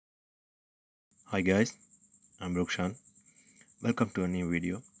Hi guys, I'm Rukshan. Welcome to a new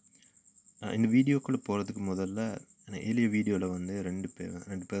video. இந்த வீடியோக்குள்ளே போகிறதுக்கு முதல்ல ஏலிய வீடியோவில் வந்து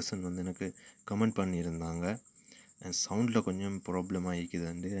ரெண்டு பர்சன் வந்து எனக்கு கமெண்ட் பண்ணியிருந்தாங்க. சவுண்டில் கொஞ்சம் ப்ராப்ளம்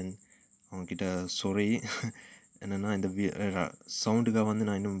ஆகிக்குதுண்டு அவங்கக்கிட்ட சாரி. என்னென்னா இந்த சவுண்டுக்காக வந்து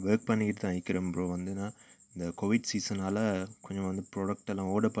நான் இன்னும் ஒர்க் பண்ணிக்கிட்டு தான் இருக்கிறேன் ப்ரோ. வந்து நான் இந்த கோவிட் சீசனால் கொஞ்சம் வந்து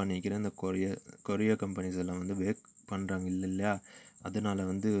ப்ராடக்டெல்லாம் ஆர்டர் பண்ணிக்கிறேன். இந்த கொரியர் கம்பெனிஸ் எல்லாம் வந்து ஒர்க் பண்ணுறாங்க இல்லையா, அதனால்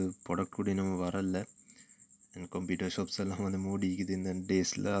வந்து ப்ராடக்ட் கூட இன்னும் வரலை. அண்ட் கம்ப்யூட்டர் ஷாப்ஸ் எல்லாம் வந்து மூடிக்குது இந்த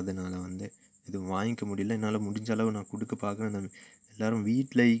டேஸில். அதனால் வந்து எதுவும் வாங்கிக்க முடியல. என்னால் முடிஞ்ச அளவு நான் கொடுக்க பார்க்குறேன். அந்த எல்லோரும்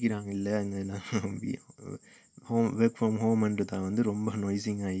வீட்டில் ஈக்கிறாங்க இல்லையா, இந்த ஒர்க் ஃப்ரம் ஹோம்ன்றதை வந்து ரொம்ப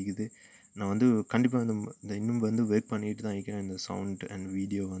நாய்ஸிங் ஆகிக்குது. நான் வந்து கண்டிப்பாக இந்த இன்னும் வந்து ஒர்க் பண்ணிட்டு தான் இருக்கிறேன். இந்த சவுண்ட் அண்ட்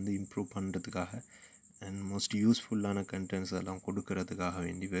வீடியோ வந்து இம்ப்ரூவ் பண்ணுறதுக்காக அண்ட் மோஸ்ட் யூஸ்ஃபுல்லான கண்டென்ட்ஸ் எல்லாம் கொடுக்கறதுக்காக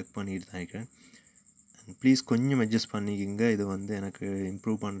வேண்டி ஒர்க் பண்ணிட்டு தான் இருக்கிறேன். அண்ட் ப்ளீஸ் கொஞ்சம் அட்ஜஸ்ட் பண்ணிக்கோங்க. இது வந்து எனக்கு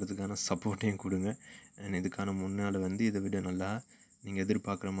இம்ப்ரூவ் பண்ணுறதுக்கான சப்போர்ட்டையும் கொடுங்க. அண்ட் இதுக்கான முன்னால் வந்து இதை விட நல்லா நீங்கள்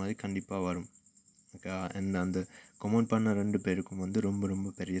எதிர்பார்க்குற மாதிரி கண்டிப்பாக வரும். ஓகே, அண்ட் அந்த கமெண்ட் பண்ண 2 பேருக்கும் வந்து ரொம்ப ரொம்ப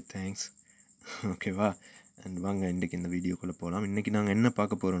பெரிய தேங்க்ஸ். ஓகேவா? அண்ட் வாங்க இன்றைக்கி இந்த வீடியோக்குள்ளே போகலாம். இன்றைக்கி நாங்கள் என்ன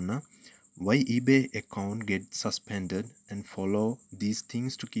பார்க்க போகிறோம்னா, why eBay account get suspended and follow these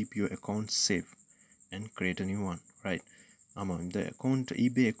things to keep your account safe and create a new one, right? ஆமாம், இந்த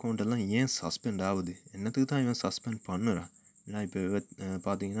eBay அக்கௌண்ட்டெல்லாம் ஏன் சஸ்பெண்ட் ஆகுது, என்னத்துக்கு தான் இவன் சஸ்பெண்ட் பண்ணுறான்? ஏன்னா இப்போ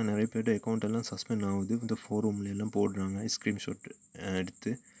பார்த்தீங்கன்னா நிறைய பேர்ட்டு அக்கௌண்ட்டெல்லாம் சஸ்பெண்ட் ஆகுது. இந்த ஃபோரூம்லாம் போடுறாங்க ஸ்க்ரீன்ஷாட்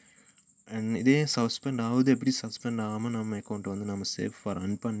எடுத்து. அண்ட் இதே சஸ்பெண்ட் ஆகுது, எப்படி சஸ்பெண்ட் ஆகாமல் நம்ம அக்கௌண்ட்டை வந்து நம்ம சேஃபாக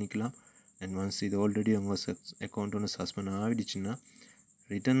ரன் பண்ணிக்கலாம். அண்ட் ஒன்ஸ் இது ஆல்ரெடி அவங்க அக்கௌண்ட் ஒன்று சஸ்பெண்ட் ஆகிடுச்சுன்னா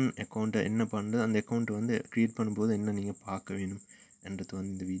ரிட்டன் அக்கௌண்ட்டை என்ன பண்ணுறது, அந்த அக்கௌண்ட்டை வந்து க்ரியேட் பண்ணும்போது என்ன நீங்கள் பார்க்க வேணும் என்றது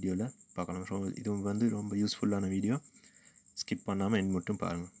வந்து இந்த வீடியோவில் பார்க்கலாம். ஸோ இது வந்து ரொம்ப யூஸ்ஃபுல்லான வீடியோ, ஸ்கிப் பண்ணாமல் என் மட்டும்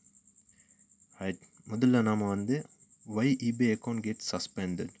பாருங்கள். ரைட், முதல்ல நாம் வந்து why eBay account gets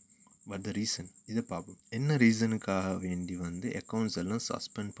suspended, but the reason இதை பார்ப்போம். என்ன ரீசனுக்காக வேண்டி வந்து அக்கௌண்ட்ஸ் எல்லாம்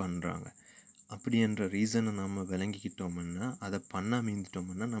சஸ்பெண்ட் பண்ணுறாங்க அப்படின்ற ரீசனை நம்ம விளங்கிக்கிட்டோம்னா, அதை பண்ணாமல்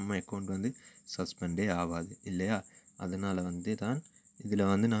இருந்துட்டோம்னா நம்ம அக்கௌண்ட் வந்து சஸ்பெண்டே ஆகாது இல்லையா. அதனால் வந்து தான் இதில்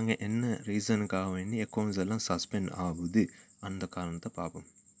வந்து நாங்கள் என்ன ரீசனுக்காக வேண்டி அக்கௌண்ட்ஸ் எல்லாம் சஸ்பெண்ட் ஆகுது அந்த காரணத்தை பார்ப்போம்.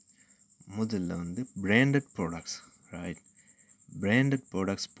 முதல்ல வந்து branded products. Right, branded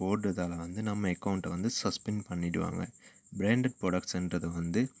products போடுறதால வந்து நம்ம அக்கௌண்ட்டை வந்து சஸ்பெண்ட் பண்ணிவிடுவாங்க. பிராண்டட் ப்ராடக்ட்ஸ்ன்றது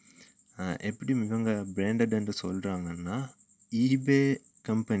வந்து எப்படி இவங்க பிராண்டட் என்று சொல்கிறாங்கன்னா, eBay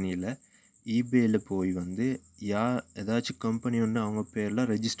கம்பெனியில் eBayயில் போய் வந்து ஏதாச்சும் கம்பெனி ஒன்று அவங்க பேரில்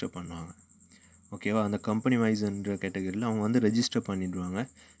ரெஜிஸ்டர் பண்ணுவாங்க. ஓகேவா, அந்த கம்பெனி வைஸ்ன்ற கேட்டகரியில் அவங்க வந்து ரெஜிஸ்டர் பண்ணிவிடுவாங்க.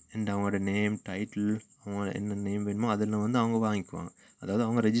 அண்ட் அவங்களோட நேம், டைட்டில், அவங்க என்ன நேம் வேணுமோ அதெல்லாம் வந்து அவங்க வாங்கிக்குவாங்க. அதாவது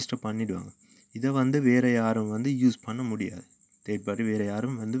அவங்க ரெஜிஸ்டர் பண்ணிவிடுவாங்க. இதை வந்து வேறு யாரும் வந்து யூஸ் பண்ண முடியாது. தேர்ட் பார்ட்டி வேறு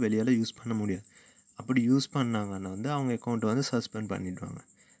யாரும் வந்து வெளியால் யூஸ் பண்ண முடியாது. அப்படி யூஸ் பண்ணாங்கன்னா வந்து அவங்க அக்கௌண்ட்டை வந்து சஸ்பெண்ட் பண்ணிவிடுவாங்க.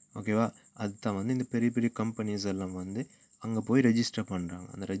 ஓகேவா, அதுதான் வந்து இந்த பெரிய பெரிய கம்பெனிஸ் எல்லாம் வந்து அங்கே போய் ரெஜிஸ்டர் பண்ணுறாங்க.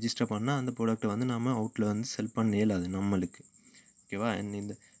 அந்த ரெஜிஸ்டர் பண்ணால் அந்த ப்ராடக்ட்டை வந்து நம்ம அவுட்டில் வந்து செல் பண்ண இயலாது நம்மளுக்கு. ஓகேவா,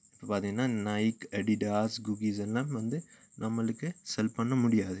 இந்த இப்போ பார்த்தீங்கன்னா நைக், அடிடாஸ், குகீஸ் எல்லாம் வந்து நம்மளுக்கு செல் பண்ண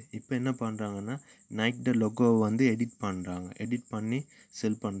முடியாது. இப்போ என்ன பண்ணுறாங்கன்னா, நைக்ட லொகோவை வந்து எடிட் பண்ணி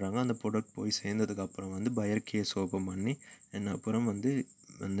செல் பண்ணுறாங்க. அந்த ப்ராடக்ட் போய் சேர்ந்ததுக்கப்புறம் வந்து பையர் கேஸ் ஓப்பன் பண்ணி அப்புறம் வந்து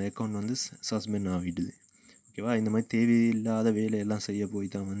அந்த அக்கௌண்ட் வந்து சஸ்பெண்ட் ஆகிடுது. ஓகேவா, இந்த மாதிரி தேவையில்லாத வேலையெல்லாம் செய்ய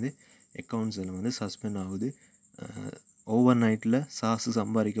போய் தான் வந்து அக்கௌண்ட்ஸில் வந்து சஸ்பெண்ட் ஆகுது. ஓவர் நைட்டில்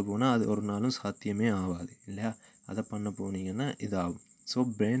சம்பாதிக்க போனால் அது ஒரு நாளும் சாத்தியமே ஆகாது இல்லையா. அதை பண்ண போனீங்கன்னா இதாகும். ஸோ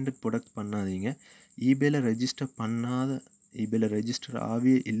பிராண்டட் ப்ராடக்ட் பண்ணாதீங்க. eBayல ரெஜிஸ்டர்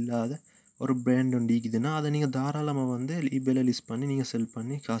ஆகவே இல்லாத ஒரு பிராண்ட் ஒன்று இருக்குதுன்னா அதை நீங்கள் தாராளமாக வந்து eBayல லிஸ்ட் பண்ணி நீங்கள் செல்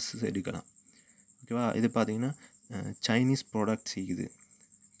பண்ணி காசு எடுக்கலாம். ஓகேவா, இது பார்த்தீங்கன்னா சைனீஸ் ப்ராடக்ட்ஸ் இருக்குது,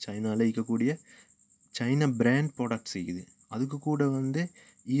 சைனாவில் இருக்கக்கூடிய சைனா பிராண்ட் ப்ராடக்ட்ஸ் இருக்குது. அதுக்கு கூட வந்து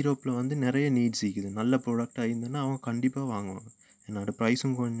யூரோப்பில் வந்து நிறைய நீட்ஸ் இருக்குது. நல்ல ப்ராடக்டாக இருந்ததுன்னா அவங்க கண்டிப்பாக வாங்குவாங்க. என்னோடய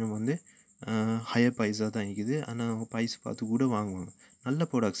ப்ரைஸும் கொஞ்சம் வந்து ஹையர் ப்ரைஸாக தான் இருக்குது. ஆனால் அவங்க ப்ரைஸ் பார்த்து கூட வாங்குவாங்க. நல்ல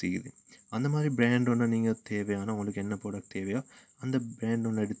ப்ராடக்ட்ஸ் இருக்குது. அந்த மாதிரி பிராண்ட் ஒன்று நீங்கள் தேவையான உங்களுக்கு என்ன ப்ராடக்ட் தேவையோ அந்த பிராண்ட்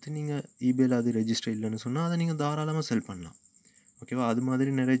ஒன்று எடுத்து நீங்கள் eBayல அது ரெஜிஸ்டர் இல்லைன்னு சொன்னால் அதை நீங்கள் தாராளமாக செல் பண்ணலாம். ஓகேவா, அது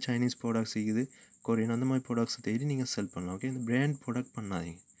மாதிரி நிறைய சைனீஸ் ப்ராடக்ட்ஸ் இருக்குது, கொரியன், அந்த மாதிரி ப்ராடக்ட்ஸை தேடி நீங்கள் செல் பண்ணலாம். ஓகே, இந்த பிராண்ட் ப்ராடக்ட்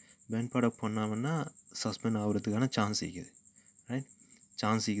பண்ணாதீங்க. பிராண்ட் ப்ராடக்ட் பண்ணாமன்னா சஸ்பெண்ட் ஆகிறதுக்கான சான்ஸ் இருக்குது. ரைட்,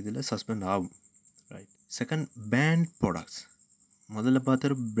 சான்ஸ் இருக்குதுல சஸ்பெண்ட் ஆகும். Right, second pant products. முதல்ல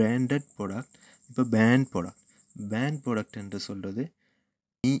பார்த்தா பிராண்டட் ப்ராடக்ட், இப்போ பேண்ட் ப்ராடக்ட் என்று சொல்கிறது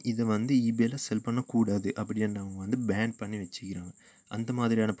நீ இதை வந்து eBayல செல் பண்ணக்கூடாது அப்படின்னு அவங்க வந்து பேன் பண்ணி வச்சுக்கிறாங்க. அந்த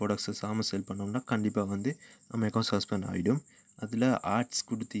மாதிரியான ப்ராடக்ட்ஸை செல் பண்ணோம்னா கண்டிப்பாக வந்து நம்ம அக்கௌண்ட் சஸ்பெண்ட் ஆகிடும். அதில் ஆர்ட்ஸ்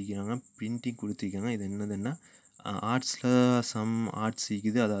கொடுத்திருக்கிறாங்க, பிரிண்டிங் கொடுத்திருக்காங்க. இது என்னதுன்னா ஆர்ட்ஸில் ஆர்ட்ஸ்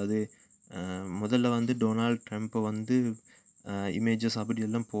இருக்குது. அதாவது முதல்ல வந்து டொனால்ட் ட்ரம்ப்பை வந்து இமேஜஸ்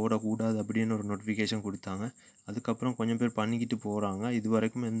அப்படியெல்லாம் போடக்கூடாது அப்படின்னு ஒரு நோட்டிஃபிகேஷன் கொடுத்தாங்க. அதுக்கப்புறம் கொஞ்சம் பேர் பண்ணிக்கிட்டு போகிறாங்க. இது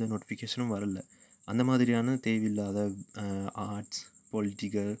வரைக்கும் எந்த நோட்டிஃபிகேஷனும் வரல. அந்த மாதிரியான தேவையில்லாத ஆர்ட்ஸ்,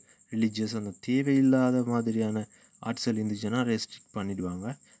 பொலிட்டிக்கல், ரிலீஜியஸ் அந்த தேவையில்லாத மாதிரியான ஆர்ட்ஸ்கள் இருந்துச்சுன்னா ரெஸ்ட்ரிக்ட் பண்ணிவிடுவாங்க.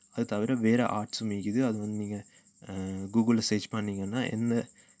 அது தவிர வேறு ஆர்ட்ஸும் இருக்குது. அது வந்து நீங்கள் கூகுளில் சர்ச் பண்ணிங்கன்னா எந்த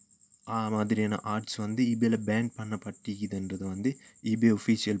மாதிரியான ஆர்ட்ஸ் வந்து eBayல பேன் பண்ணப்பட்டிக்குதுன்றது வந்து eBay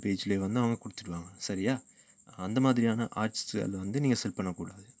ஒஃபிஷியல் பேஜ்லேயே வந்து அவங்க கொடுத்துடுவாங்க. சரியா? அந்த மாதிரியான ஆர்ட்ஸ்கள் வந்து நீங்கள் செல்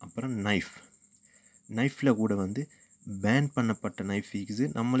பண்ணக்கூடாது. அப்புறம் நைஃப்பில் கூட வந்து பேன் பண்ணப்பட்ட நைஃப் இருக்குது.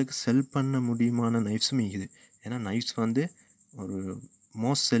 நம்மளுக்கு செல் பண்ண முடியுமான நைஃப்ஸும் இருக்குது. ஏன்னா நைஃப்ஸ் வந்து ஒரு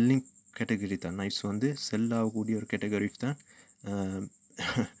மோஸ்ட் செல்லிங் கேட்டகரி தான். நைஃப்ஸ் வந்து செல் ஆகக்கூடிய ஒரு கேட்டகரி தான்.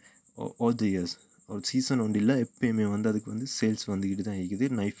 ஆல் தி இயர்ஸ் ஒரு சீசன் ஒன்று இல்லை, எப்போயுமே வந்து அதுக்கு வந்து சேல்ஸ் வந்துக்கிட்டு தான் இருக்குது.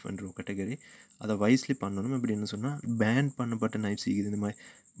 நைஃப்ன்ற ஒரு கேட்டகரி அதை வைஸ்லி பண்ணணும். எப்படின்னு சொன்னால் பேன் பண்ணப்பட்ட நைஃப்ஸ் இருக்குது. இந்த மாதிரி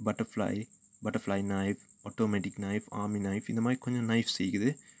butterfly knife, automatic knife, army knife, இந்த மாதிரி கொஞ்சம் நைஃப்ஸ்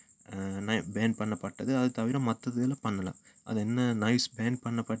இருக்குது பேன் பண்ணப்பட்டது. அது தவிர மற்றதெல்லாம் பண்ணலாம். அது என்ன நைஃப்ஸ் பேன்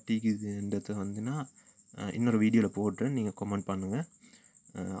பண்ணப்பட்டிக்குதுன்றது வந்துன்னா இன்னொரு வீடியோவில் போடுறேன், நீங்கள் கமெண்ட் பண்ணுங்கள்.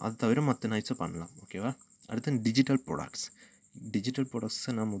 அது தவிர மற்ற நைஃப்ஸை பண்ணலாம். ஓகேவா? அடுத்து டிஜிட்டல்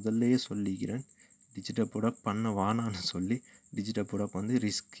ப்ராடக்ட்ஸை நான் முதல்லையே சொல்லிக்கிறேன். டிஜிட்டல் ப்ராடக்ட் பண்ண வானான்னு சொல்லி. டிஜிட்டல் ப்ராடக்ட் வந்து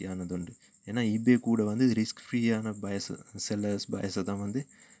ரிஸ்கியானது உண்டு. ஏன்னா eBay கூட வந்து ரிஸ்க் ஃப்ரீயான பயஸை தான் வந்து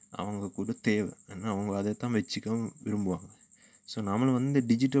அவங்க கூட தேவை. ஏன்னா அவங்க அதை தான் வச்சுக்கவும் விரும்புவாங்க. ஸோ நம்மளும் வந்து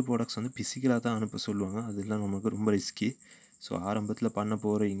டிஜிட்டல் ப்ராடக்ட்ஸ் வந்து பிசிக்கலாக தான் அனுப்ப சொல்லுவாங்க. அதெல்லாம் நமக்கு ரொம்ப ரிஸ்கி. ஸோ ஆரம்பத்தில் பண்ண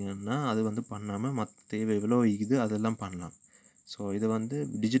போகிறீங்கன்னா அது வந்து பண்ணாமல் மற்ற தேவை எவ்வளோ இருக்குது அதெல்லாம் பண்ணலாம். ஸோ இதை வந்து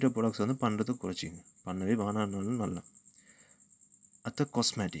டிஜிட்டல் ப்ராடக்ட்ஸ் வந்து பண்ணுறதுக்கு குறைச்சிங்க. பண்ணவே வேணான்னாலும் நல்லா. அடுத்த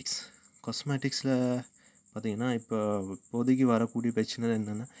காஸ்மெட்டிக்ஸில் பார்த்திங்கன்னா இப்போ இப்போதைக்கு வரக்கூடிய பிரச்சனை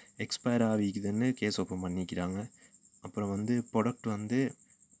என்னென்னா எக்ஸ்பயர் ஆகிக்குதுன்னு கேஸ் ஓப்பன் பண்ணிக்கிறாங்க. அப்புறம் வந்து ப்ராடக்ட் வந்து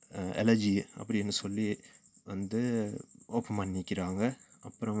அலர்ஜி அப்படின்னு சொல்லி வந்து ஓப்பன் பண்ணிக்கிறாங்க.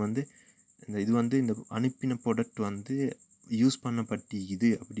 அப்புறம் வந்து இந்த அனுப்பின ப்ராடக்ட் வந்து யூஸ் பண்ணப்பட்டிக்குது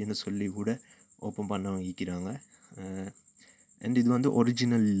அப்படின்னு சொல்லி கூட ஓப்பன் பண்ண வைக்கிறாங்க. அண்ட் இது வந்து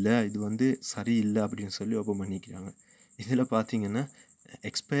ஒரிஜினல் இல்லை, இது வந்து சரியில்லை அப்படின்னு சொல்லி ஓப்பன் பண்ணிக்கிறாங்க. இதில் பார்த்திங்கன்னா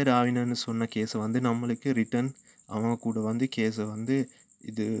எக்ஸ்பயர் ஆகினன்னு சொன்ன கேஸை வந்து நம்மளுக்கு ரிட்டன் அவங்க கூட வந்து கேஸை வந்து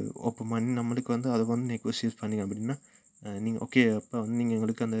இது ஓப்பன் பண்ணி நம்மளுக்கு வந்து அதை வந்து நெகோஷியேட் பண்ணிங்க அப்படின்னா நீங்கள் ஓகே அப்போ வந்து நீங்கள்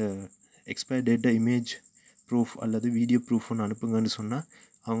எங்களுக்கு அந்த எக்ஸ்பயர் டேட்டை இமேஜ் ப்ரூஃப் அல்லது வீடியோ ப்ரூஃப் ஒன்று அனுப்புங்கன்னு சொன்னால்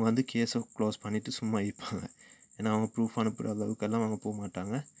அவங்க வந்து கேஸை க்ளோஸ் பண்ணிவிட்டு சும்மா இருப்பாங்க. ஏன்னா அவங்க ப்ரூஃப் அனுப்புகிற அளவுக்கெல்லாம் அவங்க போக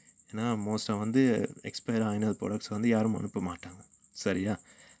மாட்டாங்க. ஏன்னா மோஸ்ட்டாக வந்து எக்ஸ்பயர் ஆகின ப்ராடக்ட்ஸ் வந்து யாரும் அனுப்ப மாட்டாங்க. சரியா?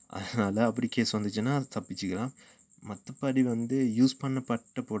 அதனால் அப்படி கேஸ் வந்துச்சுன்னா தப்பிச்சுக்கலாம். மற்றபடி வந்து யூஸ்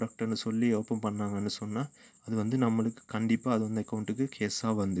பண்ணப்பட்ட ப்ராடக்ட்னு சொல்லி ஓப்பன் பண்ணாங்கன்னு சொன்னால் அது வந்து நம்மளுக்கு கண்டிப்பாக அது வந்து அக்கௌண்ட்டுக்கு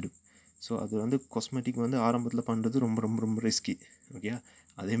கேஸாக வந்துடும். ஸோ அது வந்து காஸ்மெட்டிக் வந்து ஆரம்பத்தில் பண்ணுறது ரொம்ப ரொம்ப ரொம்ப ரிஸ்கி. ஓகே,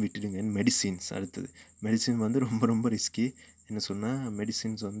 அதையும் விட்டுடுங்க. அடுத்தது மெடிசின் வந்து ரொம்ப ரொம்ப ரிஸ்கி. என்ன சொன்னால்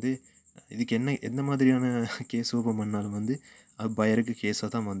மெடிசின்ஸ் வந்து இதுக்கு எந்த மாதிரியான கேஸ் ஓப்பன் பண்ணாலும் வந்து அது பயருக்கு கேஸாக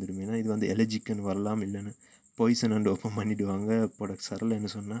தான் வந்துடும். ஏன்னா இது வந்து எலர்ஜிக்குன்னு வரலாம், இல்லைன்னு பாய்சன் அண்ட் ஓப்பன் பண்ணிவிடுவாங்க ப்ராடக்ட் சரல.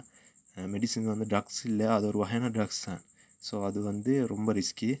 என்ன சொன்னால் மெடிசின் வந்து ட்ரக்ஸ் இல்லை, அது ஒரு வகையான ட்ரக்ஸ் தான். ஸோ அது வந்து ரொம்ப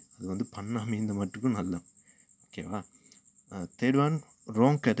ரிஸ்கி. அது வந்து பண்ணாமல் இந்த மட்டுக்கும் நல்லா. ஓகேவா? Third one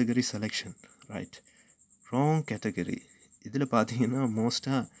wrong category selection. Right, wrong category இதில் பார்த்தீங்கன்னா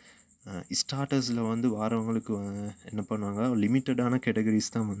மோஸ்ட்டாக ஸ்டார்டர்ஸில் வந்து வரவங்களுக்கு என்ன பண்ணுவாங்க, லிமிட்டடான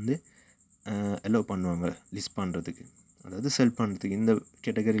கேட்டகரிஸ் தான் வந்து அலோவ் பண்ணுவாங்க லிஸ்ட் பண்ணுறதுக்கு, அதாவது செல் பண்ணுறதுக்கு. இந்த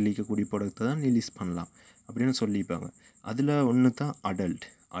கேட்டகரியில் இருக்கக்கூடிய ப்ராடக்ட்டை தான் நீ லிஸ்ட் பண்ணலாம் அப்படின்னு சொல்லிப்பாங்க. அதில் ஒன்று தான்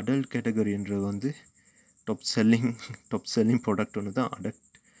அடல்ட் கேட்டகரின்றது வந்து டாப் செல்லிங் ப்ராடக்ட் ஒன்று தான் அடல்ட்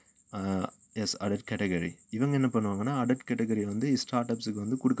கேட்டகரி. இவங்க என்ன பண்ணுவாங்கன்னா அடல்ட் கேட்டகரி வந்து ஸ்டார்ட்-அப்ஸுக்கு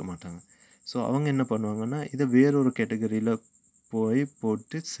வந்து கொடுக்க மாட்டாங்க. ஸோ அவங்க என்ன பண்ணுவாங்கன்னா இதை வேறொரு கேட்டகரியில்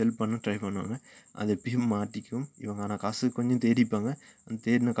போட்டு செல் பண்ண ட்ரை பண்ணுவாங்க. அது எப்பயும் மாட்டிக்கும் இவங்க. ஆனால் காசு கொஞ்சம் தேடிப்பாங்க. அந்த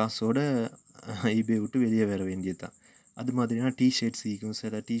தேடின காசோட eBay விட்டு வெளியே வர வேண்டியது தான். அது மாதிரியான டிஷர்ட்ஸ் இருக்கும்.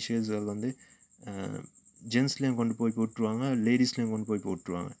 சில டிஷர்ட்ஸ்கள் வந்து ஜென்ஸ்லேயும் கொண்டு போய் போட்டுருவாங்க, லேடிஸ்லேயும் கொண்டு போய்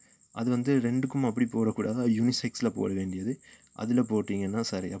போட்டுருவாங்க. அது வந்து ரெண்டுக்கும் அப்படி போடக்கூடாது, யூனிசெக்ஸில் போட வேண்டியது. அதில் போட்டிங்கன்னா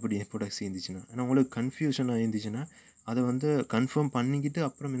சரி. அப்படி ப்ராடக்ட்ஸ் இருந்துச்சுன்னா, ஆனால் உங்களுக்கு கன்ஃபியூஷனாக இருந்துச்சுன்னா அதை வந்து கன்ஃபார்ம் பண்ணிக்கிட்டு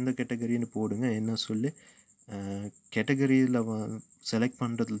அப்புறம் இந்த கேட்டகரின்னு போடுங்க. என்ன சொல்லி கேட்டகரியில் செலக்ட்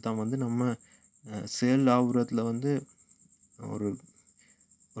பண்ணுறதுல தான் வந்து நம்ம சேல் ஆகுறதுல வந்து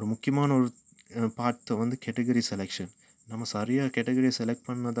ஒரு முக்கியமான ஒரு பார்ட்டை வந்து கேட்டகரி செலெக்ஷன். நம்ம சரியாக கேட்டகரியை செலக்ட்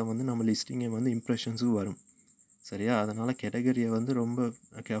பண்ணதை வந்து நம்ம லிஸ்டிங்கை வந்து இம்ப்ரெஷன்ஸுக்கு வரும். சரியா? அதனால் கேட்டகரியை வந்து ரொம்ப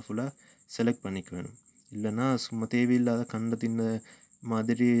கேர்ஃபுல்லாக செலக்ட் பண்ணிக்க வேணும். இல்லைன்னா சும்மா தேவையில்லாத கண்டத்தின்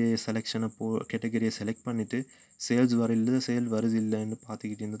மாதிரி செலெக்ஷனை கேட்டகரியை செலக்ட் பண்ணிவிட்டு சேல் வருது இல்லைன்னு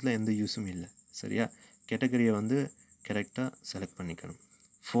பார்த்துக்கிட்டு இருந்ததில் எந்த யூஸும் இல்லை. சரியா? கேட்டகரியை வந்து கரெக்டாக செலக்ட் பண்ணிக்கணும்.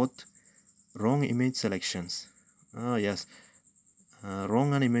 Fourth, wrong image selections. S,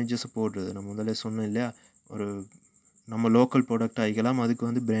 ராங்கான இமேஜஸை போடுறது. நான் முதல்ல சொன்னேன் இல்லையா, ஒரு நம்ம லோக்கல் ப்ராடக்ட் ஆகிக்கலாம், அதுக்கு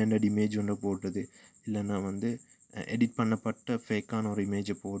வந்து பிராண்டட் இமேஜ் ஒன்று போடுறது, இல்லைன்னா வந்து எடிட் பண்ணப்பட்ட ஃபேக்கான ஒரு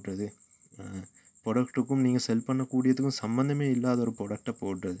இமேஜை போடுறது, ப்ராடக்ட்டுக்கும் நீங்கள் செல் பண்ணக்கூடியதுக்கும் சம்மந்தமே இல்லாத ஒரு ப்ராடக்டை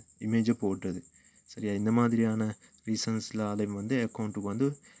போடுறது, இமேஜை போடுறது. சரியா, இந்த மாதிரியான ரீசன்ஸ்லாலையும் வந்து அக்கௌண்ட்டுக்கு வந்து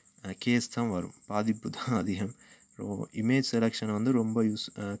கேஸ் தான் வரும், பாதிப்பு தான் அதிகம். ஸோ இமேஜ் செலெக்ஷனை வந்து ரொம்ப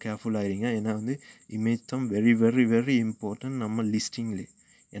கேர்ஃபுல்லாக இருங்க. ஏன்னா வந்து இமேஜ் தான் வெரி வெரி வெரி இம்பார்ட்டன்ட் நம்ம லிஸ்டிங்லே.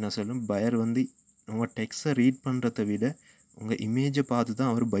 ஏன்னா சொல்லும் பயர் வந்து உங்கள் டெக்ஸ்ட்டை ரீட் பண்ணுறதை விட உங்கள் இமேஜை பார்த்து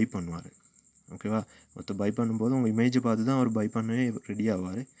தான் அவர் பை பண்ணுவார். ஓகேவா, மற்ற பை பண்ணும்போது உங்கள் இமேஜை பார்த்து தான் அவர் பை பண்ணவே ரெடி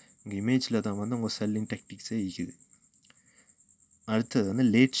ஆவார். உங்கள் இமேஜில் தான் வந்து உங்கள் செல்லிங் டெக்டிக்ஸே இருக்குது. அடுத்தது வந்து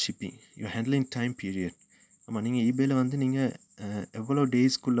late shipping, you handling time period. ஆமாம், நீங்கள் eBayல வந்து நீங்கள் எவ்வளோ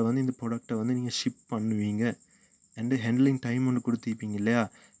டேஸ்க்குள்ளே வந்து இந்த ப்ராடக்டை வந்து நீங்கள் ஷிப் பண்ணுவீங்க அண்டு ஹேண்ட்லிங் டைம் ஒன்று கொடுத்துருப்பீங்க இல்லையா.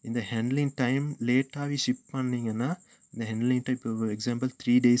 இந்த ஹேண்ட்லிங் டைம் லேட்டாகவே ஷிப் பண்ணிங்கன்னா இந்த ஹேண்ட்லிங் டைம் இப்போ எக்ஸாம்பிள்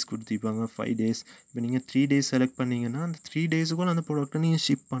 3 days கொடுத்துருப்பாங்க, 5 days. இப்போ நீங்கள் 3 days செலக்ட் பண்ணிங்கன்னா அந்த 3 daysக்குள்ள அந்த ப்ராடக்ட்டை நீங்கள்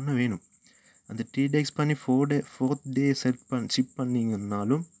ஷிப் பண்ண வேணும். அந்த 3 days பண்ணி 4th day ஷிப்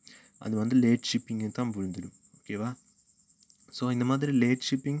பண்ணிங்கன்னாலும் அது வந்து லேட் ஷிப்பிங்கு தான் விழுந்துடும். ஓகேவா, ஸோ இந்த மாதிரி லேட்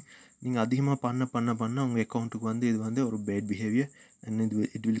ஷிப்பிங் நீங்கள் அதிகமாக பண்ண உங்கள் அக்கௌண்ட்டுக்கு வந்து இது வந்து ஒரு bad behaviour and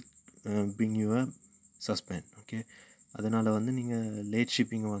it will bring you a suspend. Okay, அதனால் வந்து நீங்கள் லேட்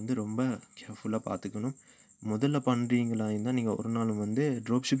ஷிப்பிங்கை வந்து ரொம்ப கேர்ஃபுல்லாக பார்த்துக்கணும். முதல்ல பண்ணுறீங்களா இருந்தால் நீங்கள் ஒரு நாள் வந்து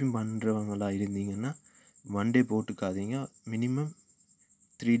ட்ராப் ஷிப்பிங் பண்ணுறவங்களா இருந்தீங்கன்னா 1 day போட்டுக்காதீங்க, மினிமம்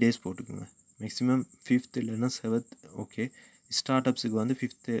 3 days போட்டுக்குங்க, மேக்ஸிமம் 5th இல்லைன்னா 7th. ஓகே, ஸ்டார்ட் அப்ஸுக்கு வந்து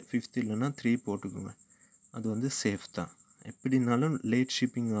 5th இல்லைன்னா 3 போட்டுக்குங்க, அது வந்து சேஃப் தான். எப்படினாலும் லேட்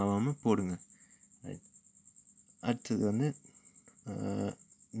ஷிப்பிங் ஆகாமல் போடுங்க. ரைட், அடுத்தது வந்து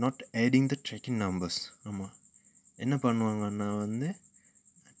not adding the trekking numbers. ஆமாம், என்ன பண்ணுவாங்கன்னா வந்து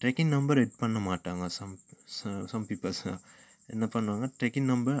ட்ரெக்கிங் நம்பர் எட் பண்ண மாட்டாங்க. சம் பீப்புள்ஸ் என்ன பண்ணுவாங்க, ட்ரெக்கிங்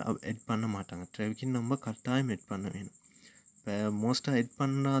நம்பர் எட் பண்ண மாட்டாங்க. ட்ரெக்கிங் நம்பர் கட்டாயம் எட் பண்ண வேணும். இப்போ மோஸ்ட்டாக எட்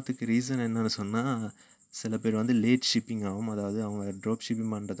பண்ணாததுக்கு ரீசன் என்னென்னு சொன்னால், சில பேர் வந்து லேட் ஷிப்பிங் ஆகும். அதாவது அவங்க ட்ராப்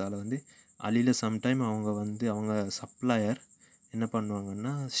ஷிப்பிங் பண்ணுறதால வந்து அழியில் சம்டைம் அவங்க சப்ளையர் என்ன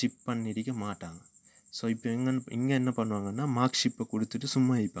பண்ணுவாங்கன்னா ஷிப் பண்ணிடிக்க மாட்டாங்க. ஸோ இப்போ இங்கே என்ன பண்ணுவாங்கன்னா மார்க் ஷிப்பை கொடுத்துட்டு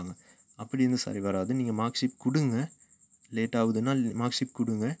சும்மா வைப்பாங்க. அப்படி இருந்து சரி வராது. நீங்கள் மார்க் ஷிப் கொடுங்க, லேட் ஆகுதுன்னா மார்க் ஷிப்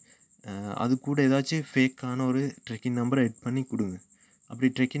கொடுங்க, அது கூட ஏதாச்சும் ஃபேக்கான ஒரு ட்ரெக்கிங் நம்பரை எட் பண்ணி கொடுங்க. அப்படி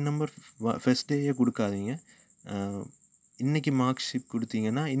ட்ரெக்கிங் நம்பர் ஃபர்ஸ்ட் டேயே கொடுக்காதீங்க. இன்றைக்கி மார்க் ஷிப்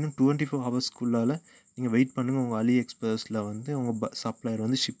கொடுத்தீங்கன்னா இன்னும் 24 ஹவர்ஸ்க்குள்ளால் நீங்கள் வெயிட் பண்ணுங்கள், உங்கள் அலி எக்ஸ்பிரஸில் வந்து உங்கள் சப்ளையர்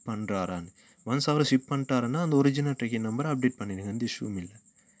வந்து ஷிப் பண்ணுறாரான்னு. ஒன்ஸ் அவர் ஷிப் பண்ணிட்டாருன்னா அந்த ஒரிஜினல் ட்ரெக்கிங் நம்பரை அப்டேட் பண்ணிடுங்க, எந்த இஷ்யூவும் இல்லை.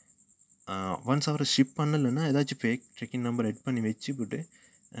 ஒன்ஸ் அவர் ஷிப் பண்ணலைன்னா ஏதாச்சும் ஃபேக் ட்ரெக்கிங் நம்பர் எட் பண்ணி வச்சுக்கிட்டு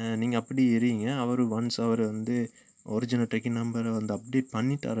நீங்கள் அப்படி எறீங்க. ஒன்ஸ் அவர் வந்து ஒரிஜினல் ட்ரெக்கிங் நம்பரை வந்து அப்டேட்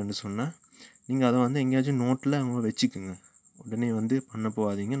பண்ணிட்டாருன்னு சொன்னால் நீங்கள் அதை வந்து எங்கேயாச்சும் நோட்டில் அவங்க வச்சுக்குங்க. உடனே வந்து பண்ண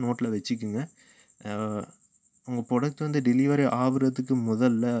போகாதீங்க, நோட்டில் வச்சுக்குங்க. உங்கள் ப்ராடக்ட் வந்து டெலிவரி ஆகுறதுக்கு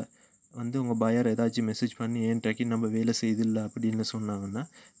முதல்ல வந்து உங்கள் பையர் ஏதாச்சும் மெசேஜ் பண்ணி ஏன் ட்ரெக்கிங் நம்பர் வேலை செய்தில்லை அப்படின்னு சொன்னாங்கன்னா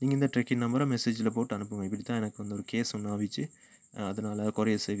நீங்கள் இந்த ட்ரெக்கிங் நம்பரை மெசேஜில் போட்டு அனுப்புங்க. இப்படி தான் எனக்கு வந்து ஒரு கேஸ் ஒன்று ஆகிச்சு, அதனால்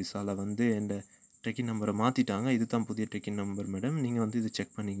கொரியர் சர்வீஸால் வந்து என் ட்ரெக்கிங் நம்பரை மாற்றிட்டாங்க, இது தான் புதிய ட்ரெக்கிங் நம்பர் மேடம், நீங்கள் வந்து இது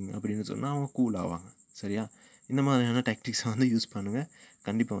செக் பண்ணிக்கங்க அப்படின்னு சொன்னால் அவங்க கூல் ஆவாங்க. சரியா, இந்த மாதிரியான டெக்டிக்ஸை வந்து யூஸ் பண்ணுங்கள்.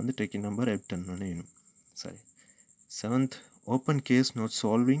 கண்டிப்பாக வந்து ட்ரெக்கிங் நம்பர் ரிட்டர்ன் வேணும். சரி, 7th, open case not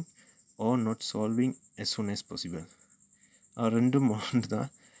solving R not solving as soon as possible. ரெண்டும் தான்.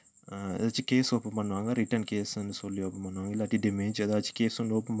 ஏதாச்சும் கேஸ் ஓப்பன் பண்ணுவாங்க, ரிட்டன் கேஸ்ன்னு சொல்லி ஓப்பன் பண்ணுவாங்க, இல்லாட்டி டேமேஜ் ஏதாச்சும் கேஸ்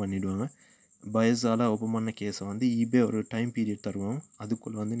ஒன்று ஓப்பன் பண்ணிவிடுவாங்க. பயஸால் ஓப்பன் பண்ண கேஸை வந்து eBay ஒரு டைம் பீரியட் தருவோம்,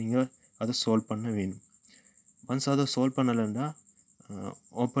 அதுக்குள்ளே வந்து நீங்கள் அதை சால்வ் பண்ண வேணும். ஒன்ஸ் அதை சால்வ் பண்ணலைன்னா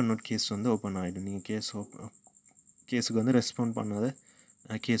ஓப்பன் நோட் கேஸ் வந்து ஓப்பன் ஆகிடும். நீங்கள் கேஸுக்கு வந்து ரெஸ்பாண்ட் பண்ணாத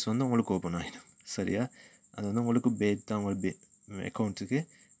கேஸ் வந்து உங்களுக்கு ஓப்பன் ஆகிடும். சரியா, அது வந்து உங்களுக்கு பேட் தான் உங்கள் அக்கௌண்ட்ஸுக்கு.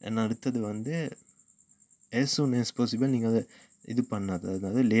 ஏன்னா அடுத்தது வந்து as soon as possible நீங்கள் அதை இது பண்ணாது,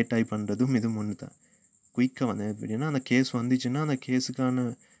 அதாவது லேட்டாகி பண்ணுறதும் இதுவும் ஒன்று தான். குயிக்காக வந்து எப்படின்னா அந்த கேஸ் வந்துச்சுன்னா அந்த கேஸுக்கான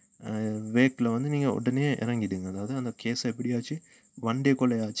வேக்கில் வந்து நீங்கள் உடனே இறங்கிடுங்க. அதாவது அந்த கேஸை எப்படியாச்சும் 1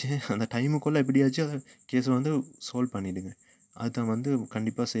 டேக்குள்ளேயாச்சு அந்த டைமுக்குள்ளே எப்படியாச்சும் அந்த கேஸை வந்து சால்வ் பண்ணிவிடுங்க. அதுதான் வந்து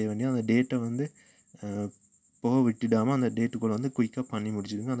கண்டிப்பாக செய்ய வேண்டிய. அந்த டேட்டை வந்து போக விட்டுடாமல் அந்த டேட்டுக்குள்ளே வந்து குயிக்காக பண்ணி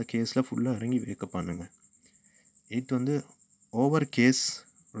முடிச்சுடுங்க. அந்த கேஸில் ஃபுல்லாக இறங்கி வேக்கப் பண்ணுங்கள். 8 வந்து over case,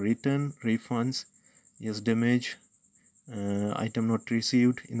 return, refunds, S damage, item not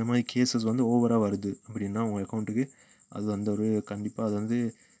received, இந்த மாதிரி கேஸஸ் வந்து ஓவராக வருது அப்படின்னா உங்கள் அக்கௌண்ட்டுக்கு அது வந்து ஒரு கண்டிப்பாக அது வந்து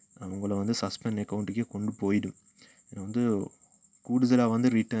உங்களை வந்து சஸ்பெண்ட் அக்கௌண்ட்டுக்கே கொண்டு போயிடும். வந்து கூடுதலாக வந்து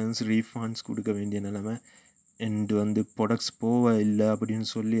ரிட்டர்ன்ஸ், ரீஃபண்ட்ஸ் கொடுக்க வேண்டிய நிலைமை அண்ட் வந்து ப்ராடக்ட்ஸ் போக இல்லை அப்படின்னு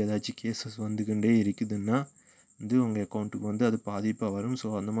சொல்லி ஏதாச்சும் கேஸஸ் வந்துக்கிட்டே இருக்குதுன்னா வந்து உங்கள் அக்கௌண்ட்டுக்கு வந்து அது பாதிப்பாக வரும். ஸோ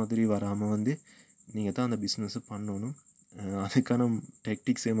அந்த மாதிரி வராமல் வந்து நீங்கள் தான் அந்த பிஸ்னஸை பண்ணணும். அதுக்கான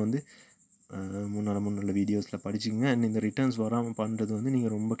டெக்டிக்ஸே வந்து முன்னால் வீடியோஸில் படிச்சுக்கங்க. அண்ட் இந்த ரிட்டர்ன்ஸ் வராமல் பண்ணுறது வந்து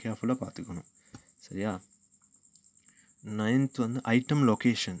நீங்கள் ரொம்ப கேர்ஃபுல்லாக பார்த்துக்கணும். சரியா? 9th வந்து ஐட்டம்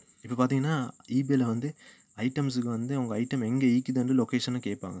லொக்கேஷன். இப்போ பார்த்தீங்கன்னா eBayல வந்து ஐட்டம்ஸுக்கு வந்து உங்கள் ஐட்டம் எங்கே ஈக்குதுன்னு லொக்கேஷனை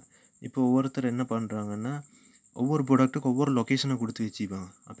கேட்பாங்க. இப்போ ஒவ்வொருத்தர் என்ன பண்ணுறாங்கன்னா ஒவ்வொரு ப்ராடக்ட்டுக்கு ஒவ்வொரு லொக்கேஷனை கொடுத்து வச்சுப்பாங்க.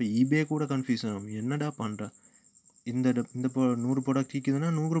 அப்போ eBay கூட கன்ஃபியூஷன் ஆகும். என்னடா பண்ணுறேன், இந்த 100 ப்ராடக்ட் ஈக்குதுன்னா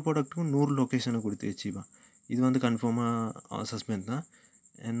 100 ப்ராடக்ட்டுக்கும் 100 லொக்கேஷனை கொடுத்து வச்சுப்பான். இது வந்து கன்ஃபார்மாக சஸ்பெண்ட் தான்.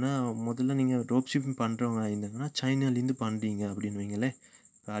 ஏன்னா முதல்ல நீங்கள் ட்ராப்ஷிப்பிங் பண்ணுறவங்க இருந்தாங்கன்னா சைனாலேருந்து பண்ணுறீங்க அப்படின்னு வைங்களேன்.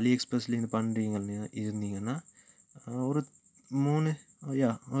 இப்போ அலி எக்ஸ்பிரஸ்லேருந்து பண்ணுறீங்கன்னு இருந்தீங்கன்னா ஒரு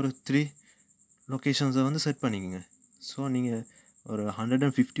 3 லொக்கேஷன்ஸை வந்து செட் பண்ணிக்கோங்க. ஸோ நீங்கள் ஒரு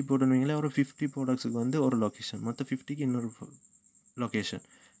 150 போட்டுன்னு வைங்களேன். ஒரு 50 ப்ராடக்ட்ஸுக்கு வந்து ஒரு லொக்கேஷன், மற்ற 50க்கு இன்னொரு லொக்கேஷன்,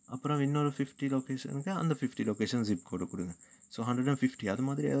 அப்புறம் இன்னொரு 50 லொக்கேஷனுக்கு அந்த 50 லொக்கேஷன் ஜிப் கோடு கொடுங்க. ஸோ 150 அது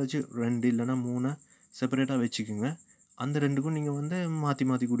மாதிரி ஏதாச்சும் 2 இல்லைனா 3 செப்பரேட்டாக வச்சுக்கோங்க. அந்த 2க்கும் நீங்கள் வந்து மாற்றி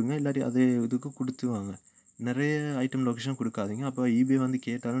மாற்றி கொடுங்க. இல்லாட்டி அதே இதுக்கு கொடுத்து வாங்க. நிறைய ஐட்டம் லொக்கேஷன் கொடுக்காதீங்க. அப்போ eBay வந்து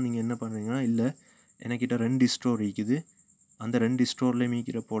கேட்டாலும் நீங்கள் என்ன பண்ணுறீங்கன்னா, இல்லை என்கிட்ட 2 ஸ்டோர் இருக்குது, அந்த 2 ஸ்டோர்லேயும்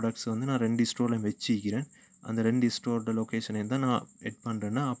மீக்கிற ப்ராடக்ட்ஸ் வந்து நான் 2 ஸ்டோர்லேயும் வச்சுக்கிறேன், அந்த 2 ஸ்டோரோட லொக்கேஷனை தான் நான் எட்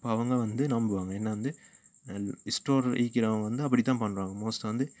பண்ணுறேன்னா அப்போ அவங்க வந்து நம்புவாங்க. ஏன்னா வந்து ஸ்டோர் ஈக்கிறவங்க வந்து அப்படி தான் பண்ணுறாங்க. மோஸ்ட்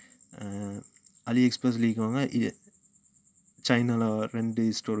வந்து அலி எக்ஸ்பிரஸில் ஈக்குவாங்க, சைனாவில் 2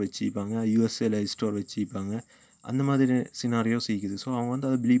 ஸ்டோர் வச்சுப்பாங்க, யூஎஸ்ஏல ஸ்டோர் வச்சுப்பாங்க. அந்த மாதிரி சினாரியோஸ் ஈக்குது. ஸோ அவங்க வந்து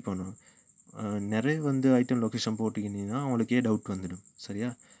அதை பிலீவ் பண்ணுவாங்க. நிறைய வந்து ஐட்டம் லொக்கேஷன் போட்டுக்கிட்டீங்கன்னா அவங்களுக்கே டவுட் வந்துடும். சரியா?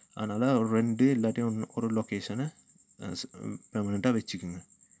 அதனால் ஒரு 2 இல்லாட்டி ஒரு லொக்கேஷனை பெர்மனெண்ட்டாக வச்சுக்கோங்க.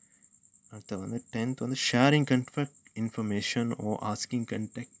 அடுத்த வந்து 10th வந்து ஷேரிங் கன்டாக்ட் இன்ஃபர்மேஷன் ஓ ஆஸ்கிங்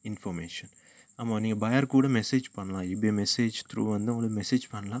கன்டாக்ட் இன்ஃபர்மேஷன். ஆமாம், நீங்கள் பயர் கூட மெசேஜ் பண்ணலாம். eBay மெசேஜ் த்ரூ வந்து உங்களுக்கு மெசேஜ்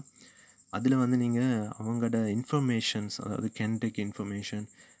பண்ணலாம். அதில் வந்து நீங்கள் அவங்களோட இன்ஃபர்மேஷன்ஸ், அதாவது கன்டாக்ட் இன்ஃபர்மேஷன்,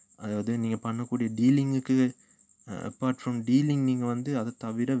 அதாவது நீங்கள் பண்ணக்கூடிய டீலிங்குக்கு அப்பார்ட் ஃப்ரம் டீலிங் நீங்கள் வந்து அதை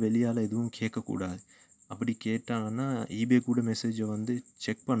தவிர வெளியால் எதுவும் கேட்கக்கூடாது. அப்படி கேட்டாங்கன்னா eBay கூட மெசேஜை வந்து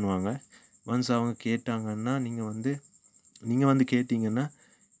செக் பண்ணுவாங்க. ஒன்ஸ் அவங்க கேட்டாங்கன்னா நீங்கள் வந்து கேட்டிங்கன்னா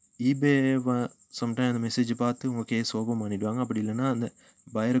eBay சம்டைம் அந்த மெசேஜை பார்த்து உங்கள் கேஸ் ஓப்பன் பண்ணிவிடுவாங்க. அப்படி இல்லைன்னா அந்த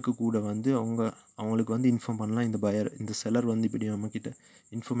பயருக்கு கூட வந்து அவங்களுக்கு வந்து இன்ஃபார்ம் பண்ணலாம், இந்த செல்லர் வந்து இப்படி நம்மக்கிட்ட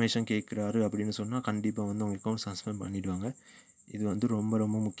இன்ஃபர்மேஷன் கேட்குறாரு அப்படின்னு சொன்னால் கண்டிப்பாக வந்து அவங்க அக்கௌண்ட் சஸ்பெண்ட் பண்ணிவிடுவாங்க. இது வந்து ரொம்ப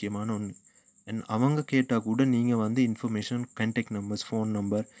ரொம்ப முக்கியமான ஒன்று. அண்ட் அவங்க கேட்டால் கூட நீங்கள் வந்து information, contact numbers, phone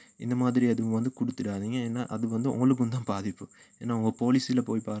number இந்த மாதிரி எதுவும் வந்து கொடுத்துடாதீங்க. ஏன்னா அது வந்து உங்களுக்கும் தான் பாதிப்பு. ஏன்னா உங்கள் பாலிசியில்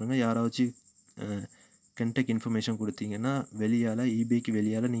போய் பாருங்கள், யாராச்சும் கான்டாக்ட் இன்ஃபர்மேஷன் கொடுத்தீங்கன்னா வெளியால் eBayக்கு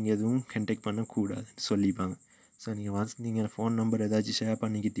வெளியால் நீங்கள் எதுவும் கான்டாக்ட் பண்ணக்கூடாதுன்னு சொல்லிப்பாங்க. ஸோ நீங்கள் ஃபோன் நம்பர் ஏதாச்சும் ஷேர்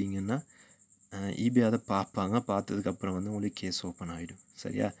பண்ணிக்கிட்டீங்கன்னா eBay அதை பார்ப்பாங்க. பார்த்ததுக்கப்புறம் வந்து உங்களுக்கு கேஸ் ஓப்பன் ஆகிடும்.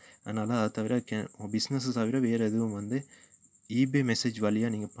 சரியா? அதனால் அதை தவிர பிஸ்னஸை தவிர வேறு எதுவும் வந்து eBay மெசேஜ்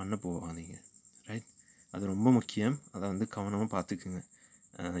வழியாக நீங்கள் பண்ண போகாதீங்க. ரைட்? அது ரொம்ப முக்கியம். அதை வந்து கவனமாக பார்த்துக்குங்க.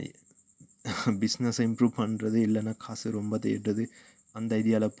 பிஸ்னஸை இம்ப்ரூவ் பண்ணுறது இல்லைன்னா காசு ரொம்ப தேடுறது அந்த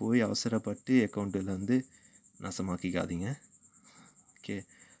ஐடியாவில் போய் அவசரப்பட்டு அக்கௌண்ட்டில் வந்து நாசமாக்கிக்காதீங்க. Okay.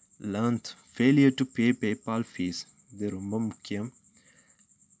 11th failure to PayPal fees. இது ரொம்ப முக்கியம்.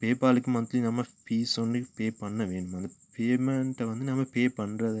 பேபாலுக்கு மந்த்லி நம்ம ஃபீஸ் ஒன்று பே பண்ண வேணும். அந்த பேமெண்ட்டை வந்து நம்ம பே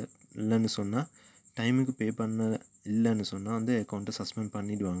பண்ணுறது இல்லைன்னு சொன்னால், டைமுக்கு பே பண்ண இல்லைன்னு சொன்னால் வந்து அக்கௌண்ட்டை சஸ்பெண்ட்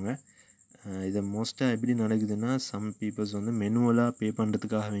பண்ணிவிடுவாங்க. இதை மோஸ்ட்டாக எப்படி நடக்குதுன்னா, சம் பீப்புள்ஸ் வந்து மெனுவலாக பே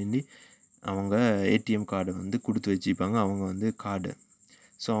பண்ணுறதுக்காக வேண்டி அவங்க ஏடிஎம் கார்டை வந்து கொடுத்து வச்சுப்பாங்க. அவங்க வந்து கார்டு,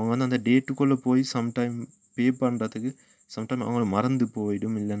 ஸோ அவங்க வந்து அந்த டேட்டுக்குள்ளே போய் சம்டைம் பே பண்ணுறதுக்கு சம்டைம் அவங்கள மறந்து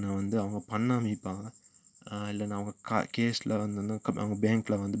போயிடும். இல்லைன்னா வந்து அவங்க பண்ணாமிப்பாங்க. இல்லைன்னா அவங்க கேஷில் வந்து அவங்க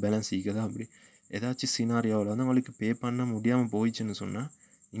பேங்க்கில் வந்து பேலன்ஸ் ஈக்குதா அப்படி ஏதாச்சும் சினாரியோவில் வந்து அவங்களுக்கு பே பண்ண முடியாமல் போயிடுச்சுன்னு சொன்னால்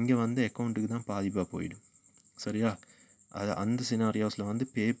இங்கே வந்து அக்கௌண்ட்டுக்கு தான் பாதிப்பாக போயிடும். சரியா? அது அந்த சினாரியோஸில் வந்து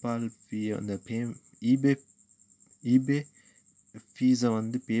பேபால் ஃபீ அந்த eBay ஃபீஸை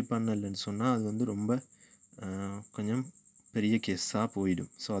வந்து பே பண்ணலைன்னு சொன்னால் அது வந்து ரொம்ப கொஞ்சம் பெரிய கேஸாக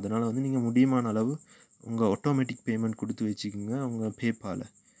போயிடும். ஸோ அதனால் வந்து நீங்கள் முடியுமான அளவு உங்கள் ஆட்டோமேட்டிக் பேமெண்ட் கொடுத்து வச்சுக்கோங்க உங்கள் பேபாலை.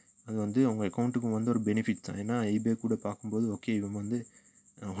 அது வந்து உங்கள் அக்கௌண்ட்டுக்கும் வந்து ஒரு பெனிஃபிட் தான். ஏன்னா eBay கூட பார்க்கும்போது ஓகே இவன் வந்து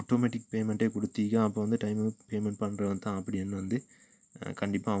ஆட்டோமேட்டிக் பேமெண்ட்டே கொடுத்தீங்க, அப்போ வந்து டைமுக்கு பேமெண்ட் பண்ணுறவன் தான் அப்படின்னு வந்து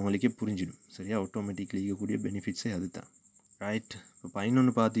கண்டிப்பாக அவங்களுக்கே புரிஞ்சிடும். சரியா? ஆட்டோமேட்டிக்கில் இருக்கக்கூடிய பெனிஃபிட்ஸே அது தான். ரைட்? இப்போ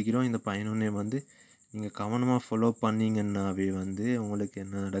 11 பார்த்துக்கிறோம். இந்த 11 வந்து நீங்கள் கவனமாக ஃபாலோ பண்ணிங்கன்னாவே வந்து உங்களுக்கு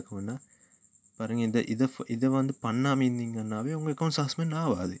என்ன நடக்கும்னா பாருங்கள், இதை வந்து பண்ணாமல் இருந்தீங்கன்னாவே உங்கள் அக்கௌண்ட் சஸ்பெண்ட்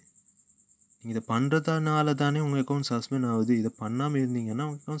ஆகாது. நீங்கள் இதை பண்ணுறதுனால தானே உங்கள் அக்கௌண்ட் சஸ்பெண்ட் ஆகுது. இதை பண்ணாமல் இருந்தீங்கன்னா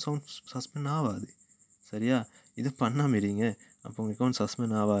உங்கள் அக்கௌண்ட் சஸ்பெண்ட் ஆகாது. சரியா? இதை பண்ணாமல் இருங்க, அப்போ உங்கள் அக்கௌண்ட்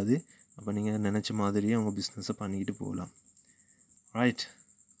சஸ்பெண்ட் ஆகாது. அப்போ நீங்கள் நினச்ச மாதிரியே உங்கள் பிஸ்னஸை பண்ணிக்கிட்டு போகலாம். ரைட்?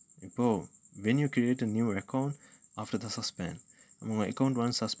 இப்போது when you create a new account after the suspend, உங்கள் அக்கௌண்ட்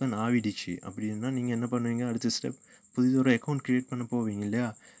வந்து சஸ்பெண்ட் ஆகிடுச்சு அப்படின்னா நீங்கள் என்ன பண்ணுவீங்க? அடுத்த ஸ்டெப் புதிதொரு அக்கௌண்ட் க்ரியேட் பண்ண போவீங்க இல்லையா,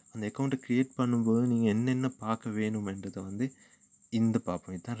 அந்த அக்கௌண்ட்டை க்ரியேட் பண்ணும்போது நீங்கள் என்னென்ன பார்க்க வேணுமென்றதை வந்து இந்த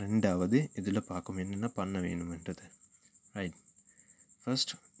பார்ப்போம். இதுதான் 2வது இதில் பார்க்கும் என்னென்ன பண்ண வேணுமென்றது. Right.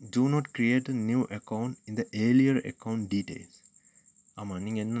 First, do not create a new account in the earlier account details. ஆமாம்,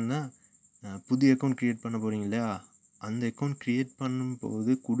 நீங்கள் என்னென்னா புதிய அக்கௌண்ட் க்ரியேட் பண்ண போகிறீங்க இல்லையா, அந்த அக்கௌண்ட் க்ரியேட்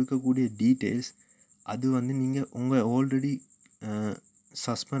பண்ணும்போது கொடுக்கக்கூடிய டீட்டெயில்ஸ் அது வந்து நீங்கள் உங்கள் ஆல்ரெடி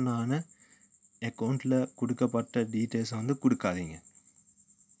சஸ்பெண்ட் ஆன அக்கௌண்ட்டில் கொடுக்கப்பட்ட டீட்டெயில்ஸை வந்து கொடுக்காதீங்க.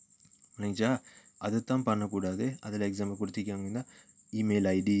 புரிஞ்சா? அது தான் பண்ணக்கூடாது. அதில் example கொடுத்திருக்காங்கன்னா email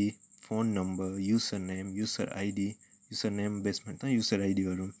ID, phone number, user name, user ID, user name basement தான் யூசர் ஐடி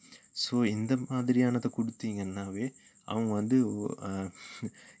வரும். ஸோ இந்த மாதிரியானதை கொடுத்தீங்கன்னாவே அவங்க வந்து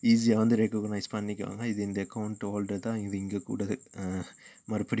ஈஸியாக வந்து ரெக்கக்னைஸ் பண்ணிக்குவாங்க. இது இந்த அக்கௌண்ட் ஹோல்டர் தான், இது இங்கே கூட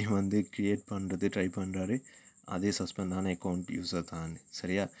மறுபடியும் வந்து க்ரியேட் பண்ணுறது ட்ரை பண்ணுறாரு, அதே சஸ்பெண்ட் ஆன அக்கௌண்ட் யூஸர் தான்.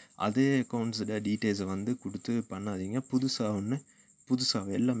 சரியா? அதே அக்கௌண்ட்ஸோட டீட்டெயில்ஸை வந்து கொடுத்து பண்ணாதீங்க. புதுசாக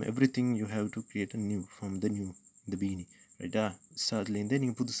எல்லாமே everything you have to create a new from the new இந்த பிகினிங். ரைட்டா? ஸ்டார்ட்லேருந்தே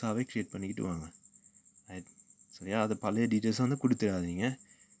நீங்கள் புதுசாகவே க்ரியேட் பண்ணிக்கிட்டு வாங்க. ரைட்? சரியா? அது பழைய டீட்டெயில்ஸை வந்து கொடுத்துடாதீங்க.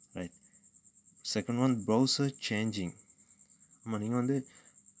 Right. Second one, browser changing. ஆமாம், நீங்கள் வந்து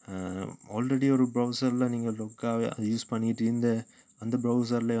ஆல்ரெடி ஒரு ப்ரௌசரில் நீங்கள் லொக்காகவே அது யூஸ் பண்ணிகிட்டு இருந்த அந்த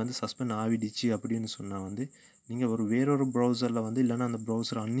ப்ரௌசரில் வந்து சஸ்பெண்ட் ஆகிடுச்சு அப்படின்னு சொன்னால் வந்து நீங்கள் வேறொரு ப்ரௌசரில் வந்து இல்லைன்னா அந்த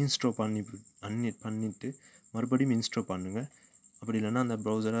ப்ரௌசரை அன்இன்ஸ்டால் பண்ணிவிட்டு மறுபடியும் இன்ஸ்டால் பண்ணுங்கள். அப்படி இல்லைன்னா அந்த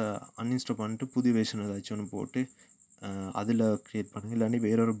ப்ரௌசரை அன்இன்ஸ்டால் பண்ணிட்டு புது வெர்ஷன் ஏதாச்சும் ஒன்று போட்டு அதில் க்ரியேட் பண்ணுங்கள். இல்லாட்டி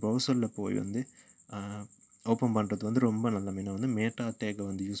வேறொரு ப்ரௌசரில் போய் வந்து ஓப்பன் பண்ணுறது வந்து ரொம்ப நல்ல மீனை வந்து மேட்டா டேக்கை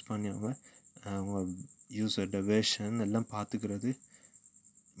வந்து யூஸ் பண்ணி அவங்க யூசரோட வெர்ஷன் எல்லாம் பார்த்துக்கிறது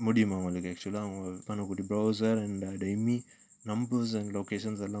முடியுமா அவங்களுக்கு. ஆக்சுவலாக அவங்க பண்ணக்கூடிய browser and Demi numbers and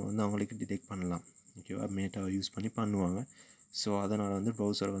locations எல்லாம் வந்து அவங்களுக்கு டிடெக்ட் பண்ணலாம். ஓகேவா? மேட்டாவை யூஸ் பண்ணி பண்ணுவாங்க. ஸோ அதனால் வந்து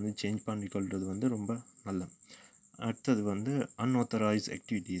ப்ரௌசரை வந்து சேஞ்ச் பண்ணிக்கொள்வது வந்து ரொம்ப நல்ல. அடுத்தது வந்து அன்ஆத்தரைஸ்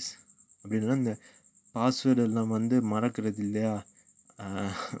ஆக்டிவிட்டீஸ். அப்படின்னா இந்த பாஸ்வேர்டு எல்லாம் வந்து மறக்கிறது இல்லையா,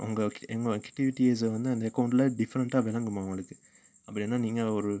 உங்கள் ஆக்டிவிட்டீஸை வந்து அந்த அக்கௌண்ட்டில் டிஃப்ரெண்ட்டாக விளங்குமா அவங்களுக்கு. அப்படின்னா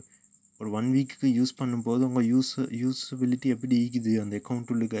நீங்கள் ஒரு 1 வீக்குக்கு யூஸ் பண்ணும்போது உங்கள் யூஸபிலிட்டி எப்படி இருக்குது அந்த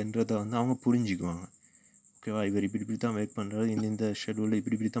அக்கௌண்ட்டுன்றதை வந்து அவங்க புரிஞ்சுக்குவாங்க. ஓகேவா? இவர் இப்படி தான் ஒர்க் பண்ணுறாரு, இந்த ஷெட்யூலில்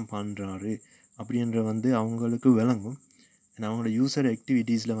இப்படி தான் பண்ணுறாரு அப்படின்ற வந்து அவங்களுக்கு விளங்கும். அண்ட் அவங்களோட யூசர்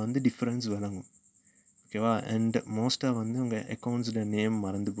ஆக்டிவிட்டீஸில் வந்து டிஃப்ரென்ஸ் விளங்கும். ஓகேவா? அண்ட் மோஸ்ட்டாக வந்து உங்கள் அக்கௌண்ட்ஸோட நேம்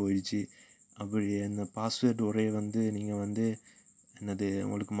மறந்து போயிடுச்சு, அப்படி அந்த பாஸ்வேர்டு ஒரே வந்து நீங்கள் வந்து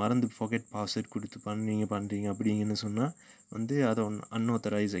உங்களுக்கு மறந்து ஃபார்கெட் பாஸ்வேர்ட் கொடுத்து நீங்கள் பண்ணுறீங்க அப்படிங்கன்னு சொன்னால் வந்து அதை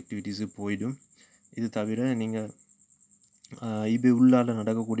அன்ஆத்தரைஸ் ஆக்டிவிட்டீஸுக்கு போயிடும். இது தவிர நீங்கள் eBay உள்ளால்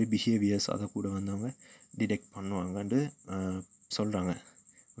நடக்கக்கூடிய பிஹேவியர்ஸ் அதை கூட வந்து அவங்க டிடெக்ட் பண்ணுவாங்கன்ட்டு சொல்கிறாங்க.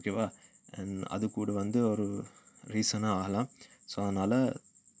 ஓகேவா? அண்ட் அது கூட வந்து ஒரு ரீசனாக ஆகலாம். ஸோ அதனால்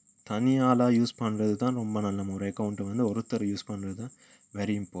தனியாளாக யூஸ் பண்ணுறது தான் ரொம்ப நல்ல. ஒரு அக்கௌண்ட்டை வந்து ஒருத்தர் யூஸ் பண்ணுறது தான்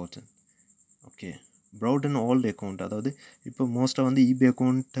very important. Okay. ப்ரௌடன் old account, அதாவது இப்போ மோஸ்ட்டாக வந்து eBay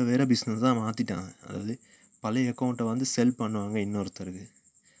அக்கௌண்ட்டை வேறு பிஸ்னஸ் தான் மாற்றிட்டாங்க. அதாவது பழைய அக்கௌண்ட்டை வந்து செல் பண்ணுவாங்க இன்னொருத்தருக்கு.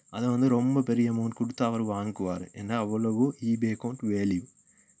 அதை வந்து ரொம்ப பெரிய அமௌண்ட் கொடுத்து அவர் வாங்குவார். ஏன்னா அவ்வளவு eBay அக்கௌண்ட் வேல்யூ.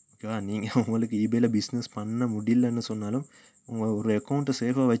 ஓகேவா? நீங்கள் உங்களுக்கு eBayல பிஸ்னஸ் பண்ண முடியலன்னு சொன்னாலும் உங்கள் ஒரு அக்கௌண்ட்டை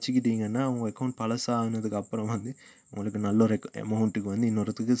சேஃபாக வச்சுக்கிட்டீங்கன்னா உங்கள் அக்கௌண்ட் பழசானதுக்கு அப்புறம் வந்து உங்களுக்கு நல்ல ஒரு அமௌண்ட்டுக்கு வந்து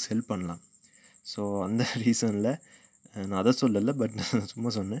இன்னொருத்துக்கு செல் பண்ணலாம். ஸோ அந்த ரீசனில் நான் அதை சொல்லலை, பட்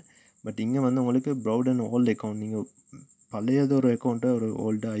சும்மா சொன்னேன். பட் இங்கே வந்து உங்களுக்கு ப்ரௌடன் ஓல்டு அக்கௌண்ட், நீங்கள் பழையது ஒரு அக்கௌண்ட்டை ஒரு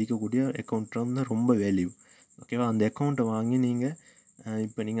ஓல்டாக அழிக்கக்கூடிய அக்கௌண்ட் வந்து ரொம்ப வேல்யூ. ஓகேவா? அந்த அக்கௌண்ட்டை வாங்கி நீங்கள்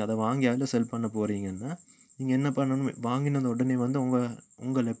இப்போ நீங்கள் அதை வாங்கி அதில் செல் பண்ண போகிறீங்கன்னா நீங்கள் என்ன பண்ணணும், வாங்கினது உடனே வந்து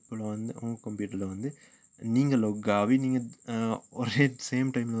உங்கள் லேப்பில் வந்து உங்கள் கம்ப்யூட்டரில் வந்து நீங்கள் லொக்காகி நீங்கள் ஒரே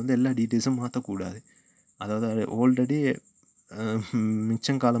சேம் டைமில் வந்து எல்லா டீட்டெயில்ஸும் மாற்றக்கூடாது. அதாவது ஆல்ரெடி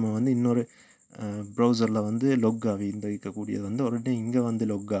மிச்சங்காலமாக வந்து இன்னொரு ப்ரௌசரில் வந்து லொக்காகி இருக்கக்கூடியது வந்து உடனே இங்கே வந்து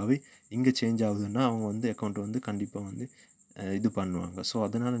லொக்காகி இங்கே சேஞ்ச் ஆகுதுன்னா அவங்க வந்து அக்கௌண்ட் வந்து கண்டிப்பாக வந்து இது பண்ணுவாங்க. ஸோ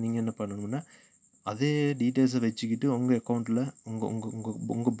அதனால் நீங்கள் என்ன பண்ணணும்னா அதே டீட்டெயில்ஸை வச்சுக்கிட்டு உங்கள் அக்கௌண்ட்டில்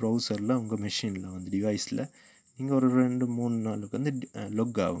உங்கள் ப்ரௌசரில் உங்கள் மெஷினில் வந்து டிவைஸில் நீங்கள் ஒரு 2-3 நாளுக்கு வந்து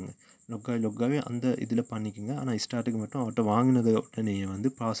லொக்காகி அந்த இதில் பண்ணிக்கோங்க. ஆனால் ஸ்டார்ட்டுக்கு மட்டும் அவர்கிட்ட வாங்கினதை உடனே வந்து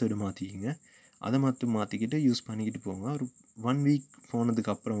பாஸ்வேர்டு மாற்றிக்கிங்க. அதை மட்டும் மாற்றிக்கிட்டு யூஸ் பண்ணிக்கிட்டு போங்க. ஒரு 1 வீக்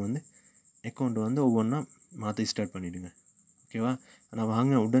போனதுக்கப்புறம் வந்து அக்கௌண்ட் வந்து ஒவ்வொன்றா மாற்றி ஸ்டார்ட் பண்ணிவிடுங்க. ஓகேவா? ஆனால்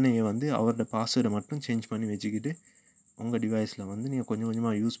வாங்கின உடனே வந்து அவரோட பாஸ்வேர்டை மட்டும் சேஞ்ச் பண்ணி வச்சுக்கிட்டு உங்கள் டிவைஸில் வந்து நீங்கள் கொஞ்சம்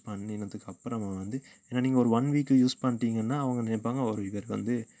கொஞ்சமாக யூஸ் பண்ணினதுக்கு அப்புறமா வந்து, ஏன்னா நீங்கள் ஒரு 1 வீக்கு யூஸ் பண்ணிட்டீங்கன்னா அவங்க நினைப்பாங்க இவர்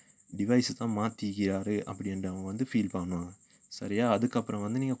வந்து டிவைஸை தான் மாற்றிக்கிறாரு அப்படின்ட்டு அவங்க வந்து ஃபீல் பண்ணுவாங்க. சரியா? அதுக்கப்புறம்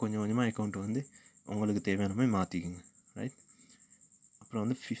வந்து நீங்கள் கொஞ்சம் கொஞ்சமாக அக்கௌண்ட்டை வந்து உங்களுக்கு தேவையான மாதிரி மாற்றிக்குங்க. ரைட்? அப்புறம்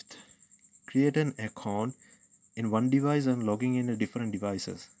வந்து 5th, create an account in one device and logging in a different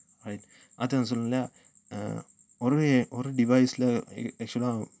devices. Right? அது நான் சொல்லல, ஒரு ஒரு டிவைஸில்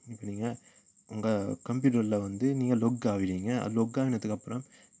ஆக்சுவலாக இப்போ நீங்கள் உங்கள் கம்ப்யூட்டரில் வந்து நீங்கள் லொக் ஆகிடுங்க. அது லொக் ஆகினதுக்கப்புறம்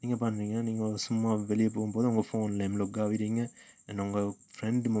நீங்கள் பண்ணுறீங்க, நீங்கள் சும்மா வெளியே போகும்போது உங்கள் ஃபோன்லேயும் லொக் ஆகிடுங்க, அண்ட் உங்கள்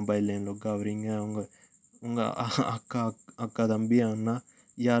ஃப்ரெண்டு மொபைல்லேயும் லொக் ஆகுறீங்க, உங்கள் அக்கா அக்கா தம்பி அண்ணா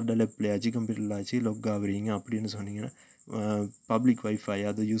யார்டால எப்படியாச்சும் கம்ப்யூட்டரில் ஆச்சு லொக் ஆகுறீங்க அப்படின்னு சொன்னீங்கன்னா, பப்ளிக் வைஃபை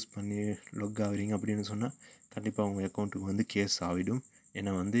அதை யூஸ் பண்ணி லொக் ஆகுறீங்க அப்படின்னு சொன்னால் கண்டிப்பாக உங்கள் அக்கௌண்ட்டுக்கு வந்து கேஸ் ஆகிடும்.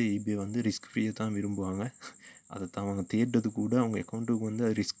 ஏன்னா வந்து eBay வந்து ரிஸ்க் ஃப்ரீயை தான் விரும்புவாங்க. அதை தான் அவங்க தேடுறது கூட அவங்க அக்கௌண்ட்டுக்கு வந்து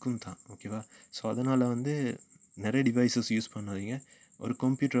அது ரிஸ்க்கும் தான். ஓகேவா? ஸோ அதனால் வந்து நிறைய டிவைசஸ் யூஸ் பண்ணாதீங்க. ஒரு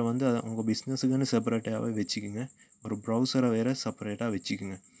கம்ப்யூட்டரை வந்து உங்கள் பிஸ்னஸுக்குன்னு செப்பரேட்டாகவே வச்சுக்கோங்க. ஒரு ப்ரௌசரை வேறு செப்பரேட்டாக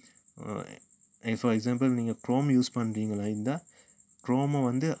வச்சுக்கோங்க. ஃபார் எக்ஸாம்பிள் நீங்கள் க்ரோம் யூஸ் பண்ணுறீங்களா இருந்தால் க்ரோமை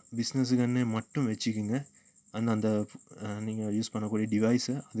வந்து பிஸ்னஸுக்குன்னு மட்டும் வச்சுக்கோங்க. அந்த நீங்கள் யூஸ் பண்ணக்கூடிய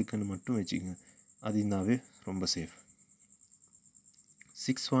டிவைஸை அதுக்குன்னு மட்டும் வச்சுக்கோங்க. அது இருந்தாவே ரொம்ப சேஃப்.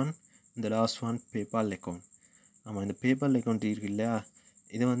 6 1 இந்த லாஸ்ட் ஒன் பேபால் அக்கௌண்ட். ஆமாம், இந்த பேபால் அக்கௌண்ட் இருக்குது இல்லையா,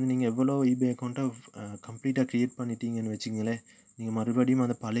 இதை வந்து நீங்கள் எவ்வளோ eBay அக்கௌண்ட்டை கம்ப்ளீட்டாக க்ரியேட் பண்ணிட்டீங்கன்னு வச்சிங்களேன், நீங்கள் மறுபடியும்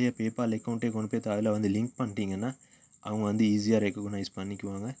அந்த பழைய பேபால் அக்கௌண்ட்டே கொண்டு போய் அதில் வந்து லிங்க் பண்ணிட்டீங்கன்னா அவங்க வந்து ஈஸியாக ரெக்கக்னைஸ்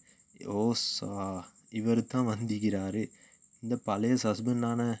பண்ணிக்குவாங்க. இவர் தான் வந்திக்கிறாரு, இந்த பழைய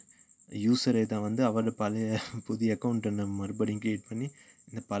சஸ்பெண்டான யூஸரே தான் வந்து அவரோட பழைய புதிய அக்கௌண்ட்டை மறுபடியும் க்ரியேட் பண்ணி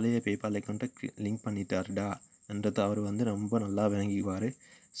இந்த பழைய பேபால் அக்கௌண்ட்டை லிங்க் பண்ணிட்டாருடா என்றதை அவர் வந்து ரொம்ப நல்லா வாங்கிக்குவார்.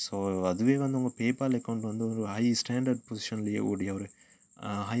 ஸோ அதுவே வந்து உங்கள் பேபால் அக்கௌண்ட் வந்து ஒரு ஹை ஸ்டாண்டர்ட் பொசிஷன்லேயே கூடிய ஒரு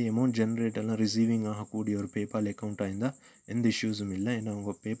ஹை அமௌண்ட் ஜென்ரேட் எல்லாம் ரிசீவிங் ஆகக்கூடிய ஒரு பேபால் அக்கௌண்ட்டாக இருந்தால் எந்த இஷ்யூஸும் இல்லை. ஏன்னா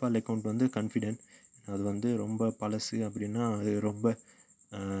உங்கள் பேபால் அக்கௌண்ட் வந்து கான்ஃபிடென்ட், அது வந்து ரொம்ப பழசு அப்படின்னா அது ரொம்ப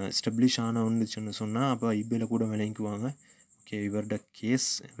ஸ்டெப்ளிஷ் வந்துச்சுன்னு சொன்னால் அப்போ eBayல கூட விளங்கிக்குவாங்க. ஓகே, இவரோட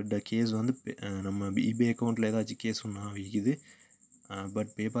கேஸ் வந்து நம்ம eBay அக்கௌண்ட்டில் ஏதாச்சும் கேஸ் ஒன்றா விற்கிது, பட்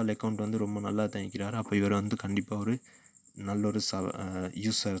பேபால் அக்கௌண்ட் வந்து ரொம்ப நல்லா தங்கிக்கிறாரு, அப்போ இவர் வந்து கண்டிப்பாக ஒரு நல்ல ஒரு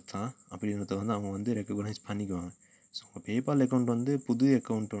யூஸர் தான் அப்படின்றத வந்து அவங்க வந்து ரெக்கக்னைஸ் பண்ணிக்குவாங்க. ஸோ உங்கள் பேபால் அக்கௌண்ட் வந்து புது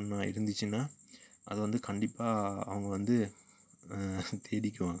அக்கௌண்ட் ஒன்றா இருந்துச்சுன்னா அது வந்து கண்டிப்பாக அவங்க வந்து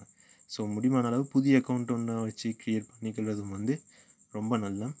தேடிக்குவாங்க. ஸோ முடிமான அளவு புதிய அக்கௌண்ட் ஒன்றா வச்சு க்ரியேட் பண்ணிக்கிறதும் வந்து ரொம்ப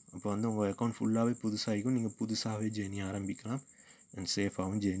நல்ல. அப்போ வந்து உங்கள் அக்கௌண்ட் ஃபுல்லாகவே புதுசாகிக்கும், நீங்கள் புதுசாகவே ஜேர்னியை ஆரம்பிக்கலாம் அண்ட்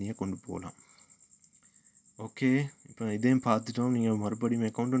சேஃபாகவும் ஜேர்னியை கொண்டு போகலாம். ஓகே, இப்போ இதையும் பார்த்துட்டோம். நீங்கள் மறுபடியும்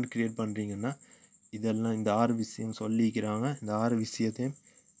அக்கௌண்ட் ஒன்று க்ரியேட் பண்ணுறீங்கன்னா இதெல்லாம் இந்த 6 விஷயம் சொல்லிக்கிறாங்க. இந்த 6 விஷயத்தையும்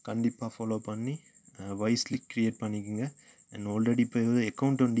கண்டிப்பாக ஃபாலோ பண்ணி வைஸ்லி க்ரியேட் பண்ணிக்கோங்க. அண்ட் ஆல்ரெடி இப்போ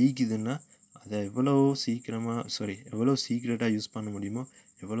அக்கௌண்ட் ஒன்று ஈக்குதுன்னா அதை எவ்வளோ சீக்ரெட்டாக யூஸ் பண்ண முடியுமோ,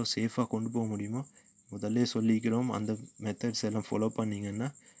 எவ்வளோ சேஃபாக கொண்டு போக முடியுமோ முதல்ல சொல்லிக்கிறோம். அந்த மெத்தட்ஸ் எல்லாம் ஃபாலோ பண்ணிங்கன்னா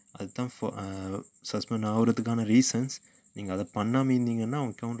அதுதான் சஸ்பெண்ட் ஆகிறதுக்கான ரீசன்ஸ். நீங்கள் அதை பண்ணாமல் இருந்தீங்கன்னா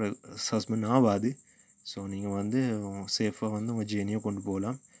உங்கள் அக்கௌண்ட் சஸ்பெண்ட் ஆகாது. ஸோ நீங்கள் வந்து சேஃபாக வந்து உங்கள் ஜேர்னியை கொண்டு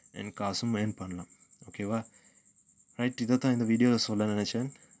போகலாம் அண்ட் காசும் ஏர்ன் பண்ணலாம். ஓகேவா? ரைட், இதை தான் இந்த வீடியோவில் சொல்ல நினச்சேன்.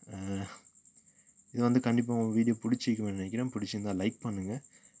 இது வந்து கண்டிப்பாக உங்கள் வீடியோ பிடிச்சிக்குன்னு நினைக்கிறேன். பிடிச்சிருந்தால் லைக் பண்ணுங்கள்.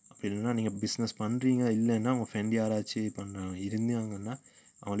 அப்படி இல்லைன்னா நீங்கள் பிஸ்னஸ் பண்ணுறீங்க இல்லைன்னா உங்கள் ஃப்ரெண்ட் யாராச்சும் பண்ணுறாங்க இருந்தாங்கன்னா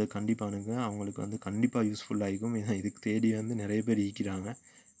அவங்களுக்கு கண்டிப்பாக அனுங்க. அவங்களுக்கு வந்து கண்டிப்பாக யூஸ்ஃபுல்லாக இருக்கும். ஏன்னா இதுக்கு தேடி வந்து நிறைய பேர் ஈக்கிறாங்க.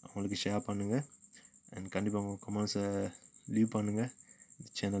 அவங்களுக்கு ஷேர் பண்ணுங்கள் அண்ட் கண்டிப்பாக உங்கள் கமெண்ட்ஸை லீவ் பண்ணுங்கள்.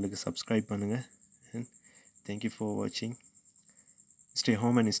 சேனலுக்கு சப்ஸ்கிரைப் பண்ணுங்கள். அண்ட் தேங்க்யூ ஃபார் வாட்சிங். Stay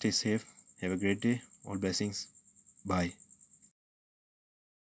home and stay safe. Have a great day. All blessings. Bye.